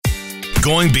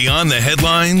Going beyond the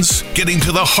headlines, getting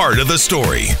to the heart of the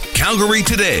story. Calgary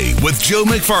Today with Joe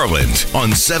McFarland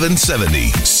on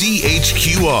 770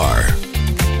 CHQR.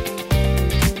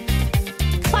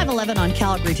 5:11 on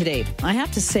Calgary Today. I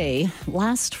have to say,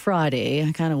 last Friday,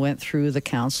 I kind of went through the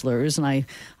councillors and I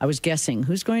was guessing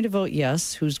who's going to vote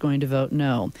yes, who's going to vote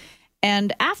no.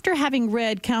 And after having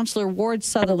read Councillor Ward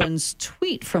Sutherland's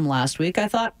tweet from last week, I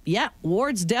thought, yeah,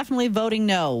 Ward's definitely voting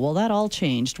no. Well, that all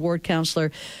changed.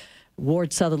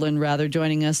 Ward Sutherland,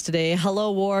 joining us today.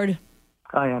 Hello, Ward.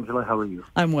 Hi, Angela. How are you?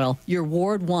 I'm well. You're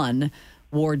Ward 1,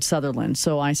 Ward Sutherland,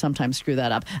 so I sometimes screw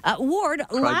that up. Ward...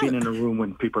 Try being in a room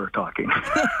when people are talking.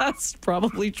 That's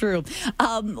probably true.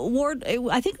 Ward,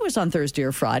 I think it was on Thursday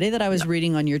or Friday that I was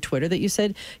reading on your Twitter that you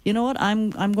said, you know what,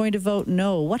 I'm going to vote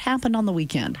no. What happened on the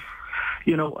weekend?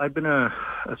 You know, I've been a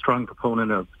strong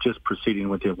proponent of just proceeding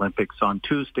with the Olympics. On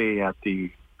Tuesday at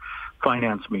the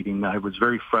finance meeting, I was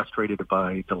very frustrated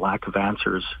by the lack of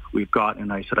answers we've got,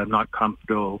 and I said I'm not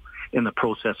comfortable in the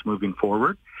process moving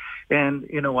forward. And,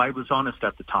 you know, I was honest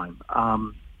at the time.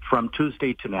 From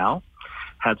Tuesday to now,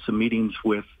 had some meetings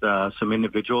with some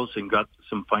individuals and got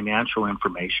some financial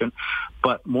information.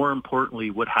 But more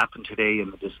importantly, what happened today in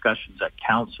the discussions at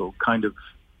council kind of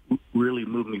really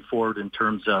moved me forward in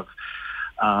terms of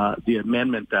the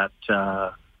amendment that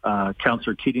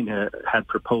Councillor Keating had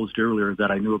proposed earlier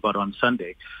that I knew about on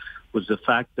Sunday, was the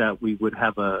fact that we would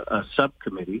have a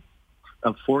subcommittee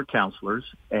of 4 councillors,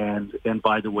 and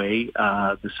by the way,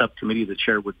 the subcommittee, the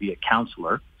chair would be a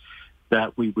councillor,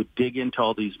 that we would dig into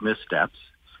all these missteps.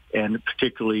 And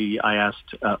particularly, I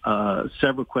asked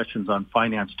several questions on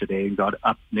finance today and got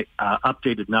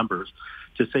updated numbers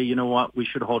to say, you know what, we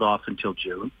should hold off until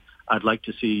June. I'd like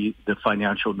to see the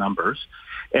financial numbers.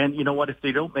 And you know what, if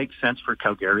they don't make sense for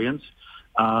Calgarians,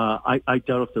 I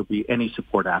doubt if there'll be any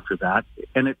support after that,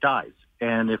 and it dies.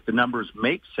 And if the numbers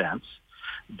make sense,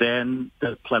 then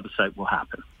the plebiscite will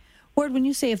happen. Ward, when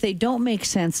you say if they don't make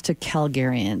sense to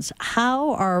Calgarians,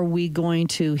 how are we going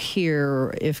to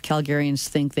hear if Calgarians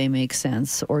think they make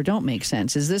sense or don't make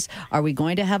sense? Are we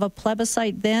going to have a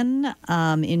plebiscite then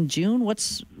in June?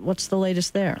 What's the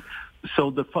latest there?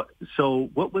 So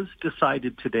what was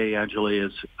decided today, Angela,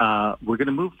 is we're going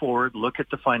to move forward, look at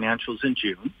the financials in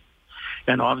June,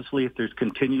 and obviously if there's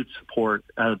continued support,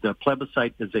 the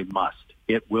plebiscite is a must.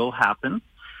 It will happen,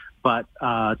 but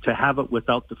to have it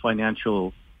without the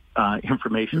financial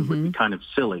information would be kind of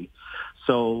silly.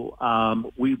 So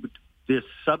this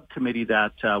subcommittee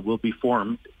that will be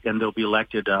formed, and they'll be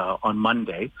elected on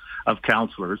Monday, of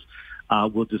councillors,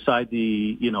 will decide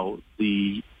the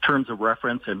terms of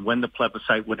reference and when the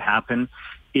plebiscite would happen,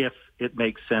 if it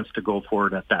makes sense to go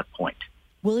forward at that point.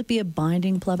 Will it be a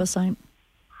binding plebiscite?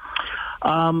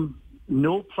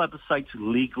 No plebiscites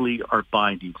legally are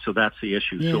binding, so that's the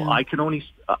issue. Yeah. So I can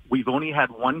we've only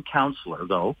had one councillor,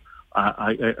 though.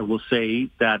 I will say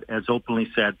that, as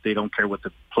openly said, they don't care what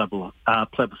the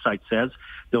plebiscite says.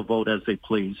 They'll vote as they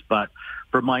please. But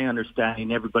from my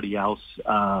understanding, everybody else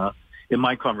in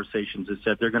my conversations has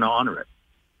said they're going to honor it.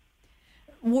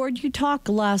 Ward, you talked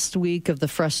last week of the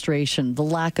frustration, the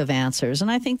lack of answers,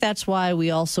 and I think that's why we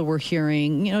also were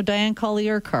hearing, Diane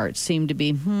Colley-Urquhart seemed to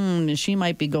be, she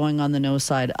might be going on the no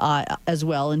side as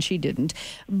well, and she didn't.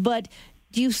 But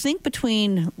do you think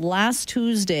between last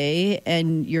Tuesday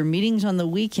and your meetings on the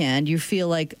weekend, you feel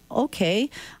like, okay,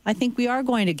 I think we are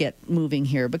going to get moving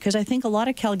here? Because I think a lot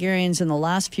of Calgarians in the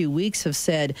last few weeks have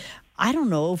said, I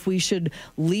don't know if we should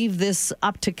leave this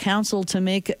up to council to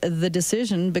make the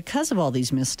decision because of all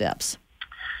these missteps.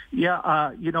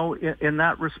 Yeah, in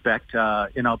that respect,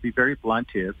 and I'll be very blunt,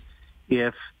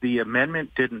 if the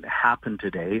amendment didn't happen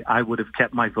today, I would have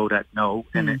kept my vote at no,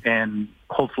 and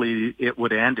hopefully it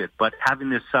would end it. But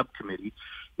having this subcommittee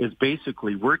is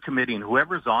basically, we're committing,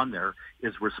 whoever's on there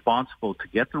is responsible to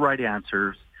get the right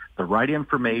answers, the right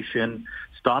information,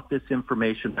 stop this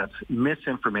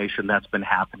misinformation that's been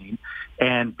happening,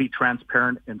 and be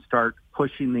transparent and start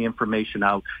pushing the information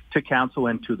out to council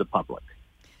and to the public.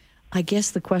 I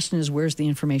guess the question is, where's the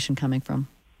information coming from?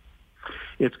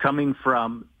 It's coming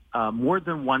from more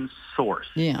than one source,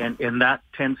 and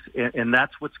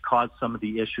that's what's caused some of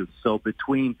the issues. So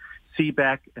between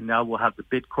CBEC and now we'll have the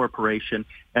Bid Corporation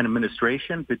and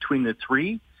administration, between the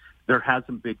three, there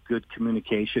hasn't been good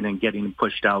communication and getting them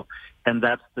pushed out, and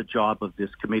that's the job of this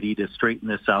committee, to straighten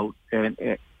this out.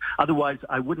 And otherwise,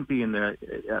 I wouldn't be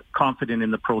confident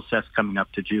in the process coming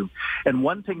up to June. And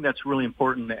one thing that's really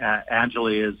important,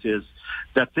 Angela, is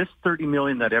that this $30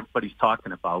 million that everybody's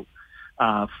talking about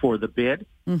for the bid,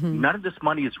 none of this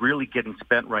money is really getting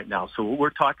spent right now. So what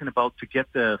we're talking about, to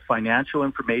get the financial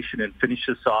information and finish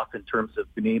this off in terms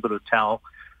of being able to tell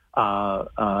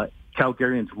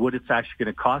Calgarians what it's actually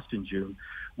going to cost in June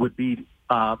would be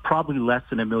probably less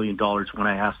than $1 million when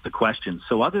I asked the question.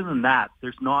 So other than that,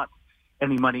 there's not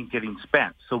any money getting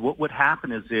spent. So what would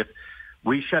happen is if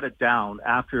we shut it down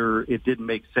after it didn't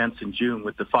make sense in June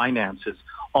with the finances,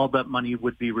 all that money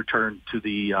would be returned to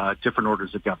the different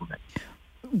orders of government.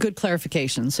 Good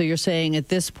clarification. So you're saying at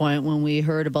this point, when we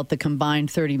heard about the combined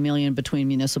 $30 million between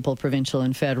municipal, provincial,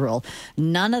 and federal,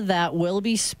 none of that will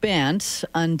be spent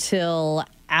until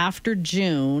after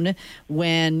June,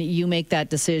 when you make that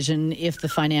decision if the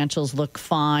financials look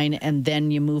fine, and then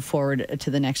you move forward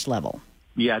to the next level.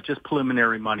 Yeah, just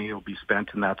preliminary money will be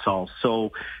spent, and that's all.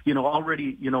 So,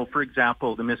 already, for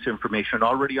example, the misinformation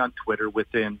already on Twitter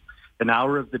within an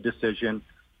hour of the decision,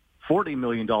 $40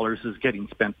 million is getting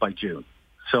spent by June.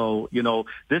 So,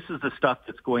 this is the stuff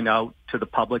that's going out to the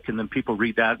public, and then people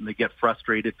read that and they get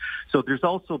frustrated. So there's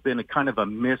also been a kind of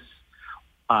a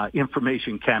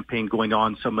information campaign going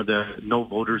on. Some of the no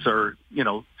voters are,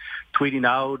 tweeting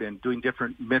out and doing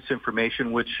different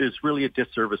misinformation, which is really a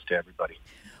disservice to everybody.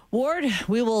 Ward,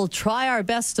 we will try our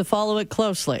best to follow it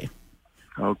closely.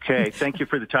 Okay. Thank you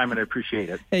for the time, and I appreciate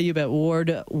it. Hey, you bet.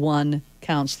 Ward 1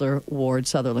 Councillor Ward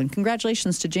Sutherland.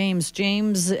 Congratulations to James.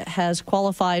 James has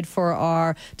qualified for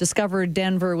our Discover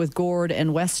Denver with Gord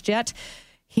and WestJet.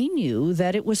 He knew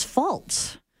that it was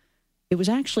false. It was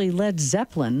actually Led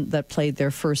Zeppelin that played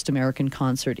their first American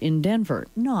concert in Denver,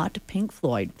 not Pink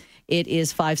Floyd. It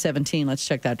is 5:17. Let's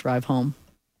check that drive home.